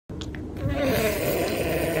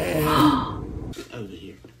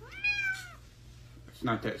It's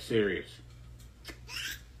not that serious.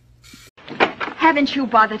 Haven't you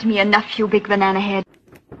bothered me enough, you big banana head?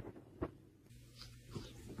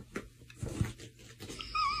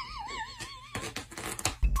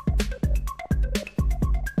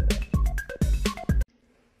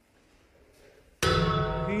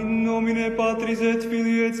 In nomine Patris et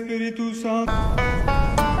Filii et Spiritus Sancti.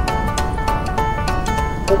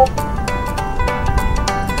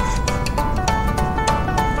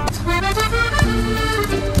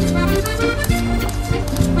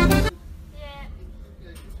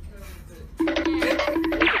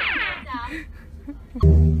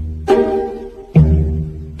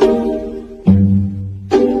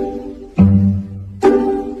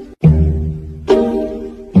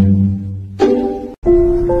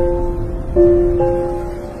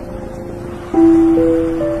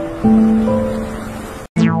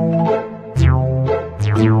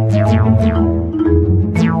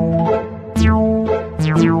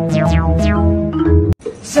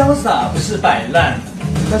潇洒不是摆烂，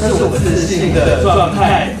那是我自信的状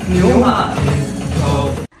态。牛马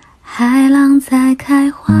海浪在开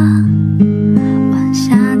花，晚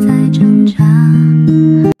霞在挣扎。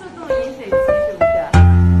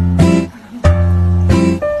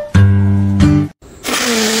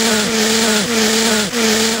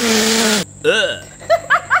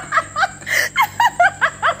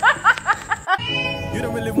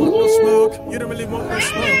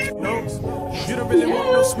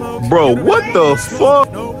Bro, what the fuck?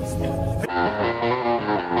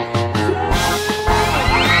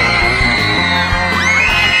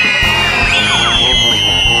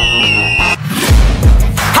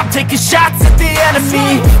 I'm taking shots at the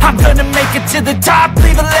enemy. I'm gonna make it to the top,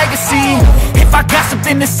 leave a legacy. If I got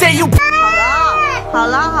something to say, you. 好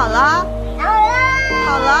了，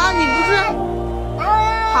你不是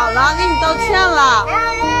好了，给你道歉了，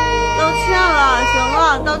行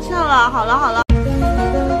了，道歉了，好了。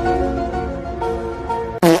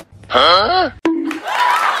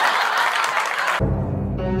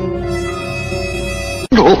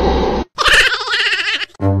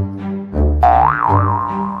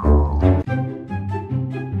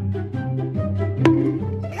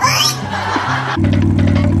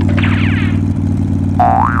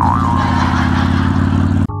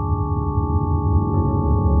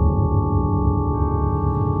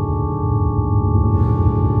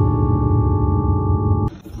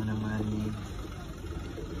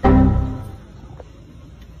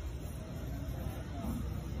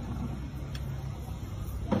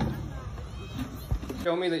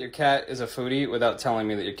Show me that your cat is a foodie without telling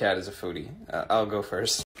me that your cat is a foodie. I'll go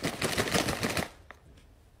first.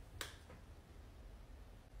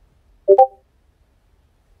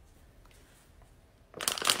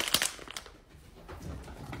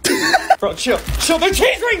 Bro, chill, they're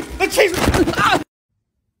chasing! Ah!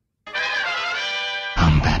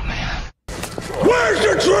 I'm Batman. Where's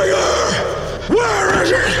the trigger? Where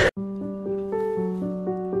is it?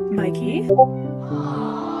 Mikey?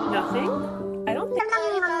 Nothing? I don't think.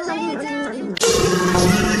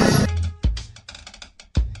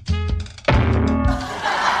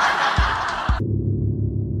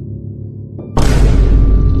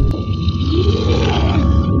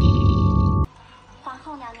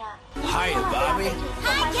 Hi, Bobby.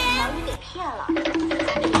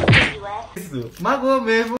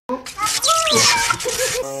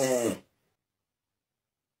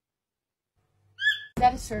 Is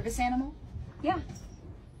that a service animal? Yeah.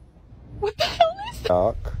 What the hell is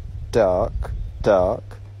that?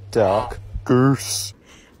 Duck, goose.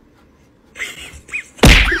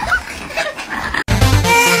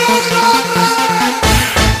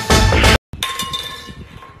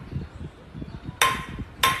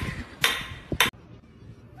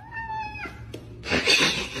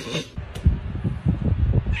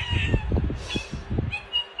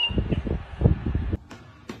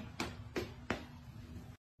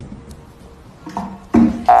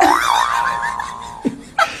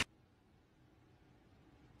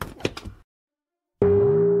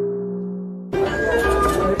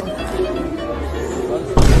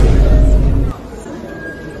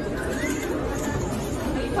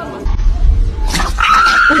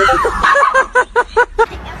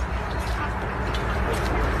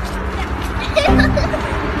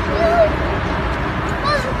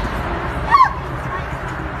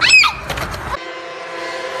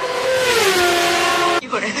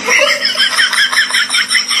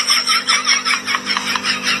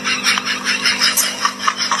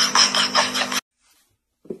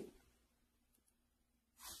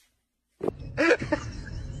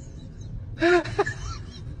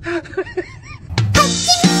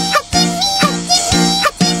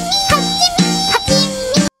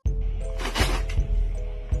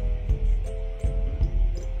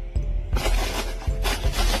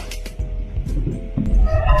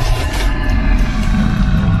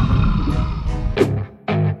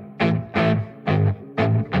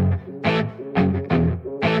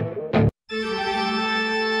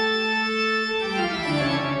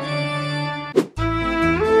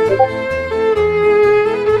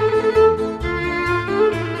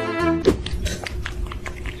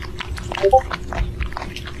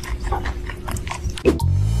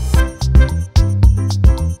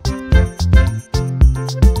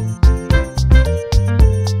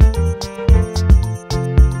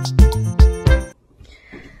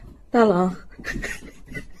 大郎，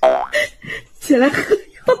起来喝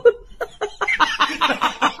药了。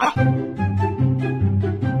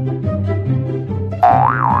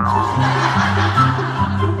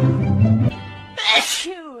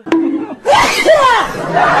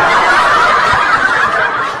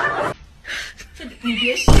你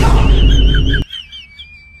别笑。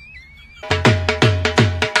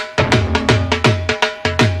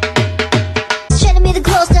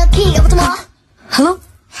Hello?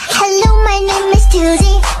 Hello, my name is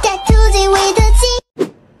Tuesday. That Tuesday with the T.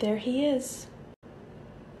 There he is.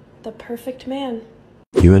 The perfect man.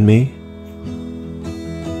 You and me?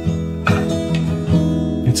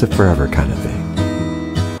 It's a forever kind of thing.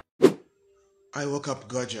 I woke up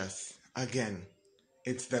gorgeous. Again.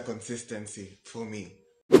 It's the consistency for me.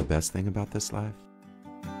 The best thing about this life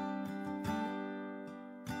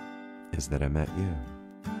is that I met you.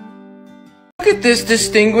 Look at this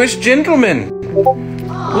distinguished gentleman.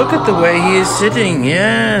 Look at the way he is sitting.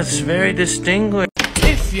 Yes, very distinguished.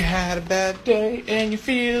 If you had a bad day and you're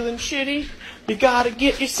feeling shitty, you gotta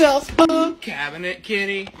get yourself a cabinet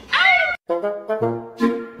kitty.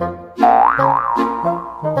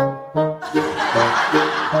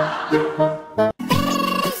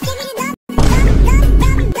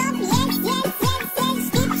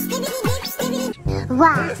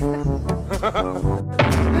 Wow.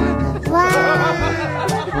 Wow.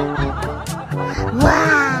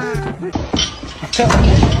 Wow.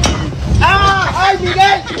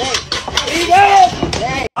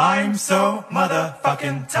 I'm so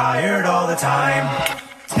motherfucking tired all the time.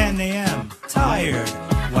 10 a.m. tired.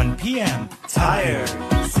 1 p.m. tired.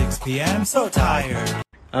 6 p.m. so tired.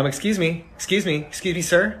 Excuse me,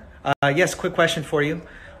 sir. Yes, quick question for you.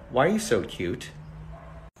 Why are you so cute?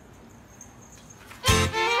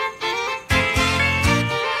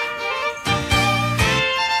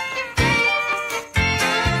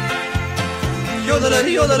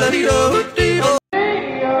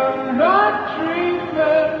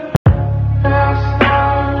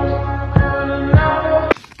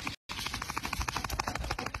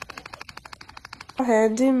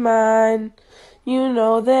 Hand in mine, you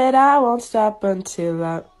know that I won't stop until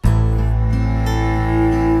I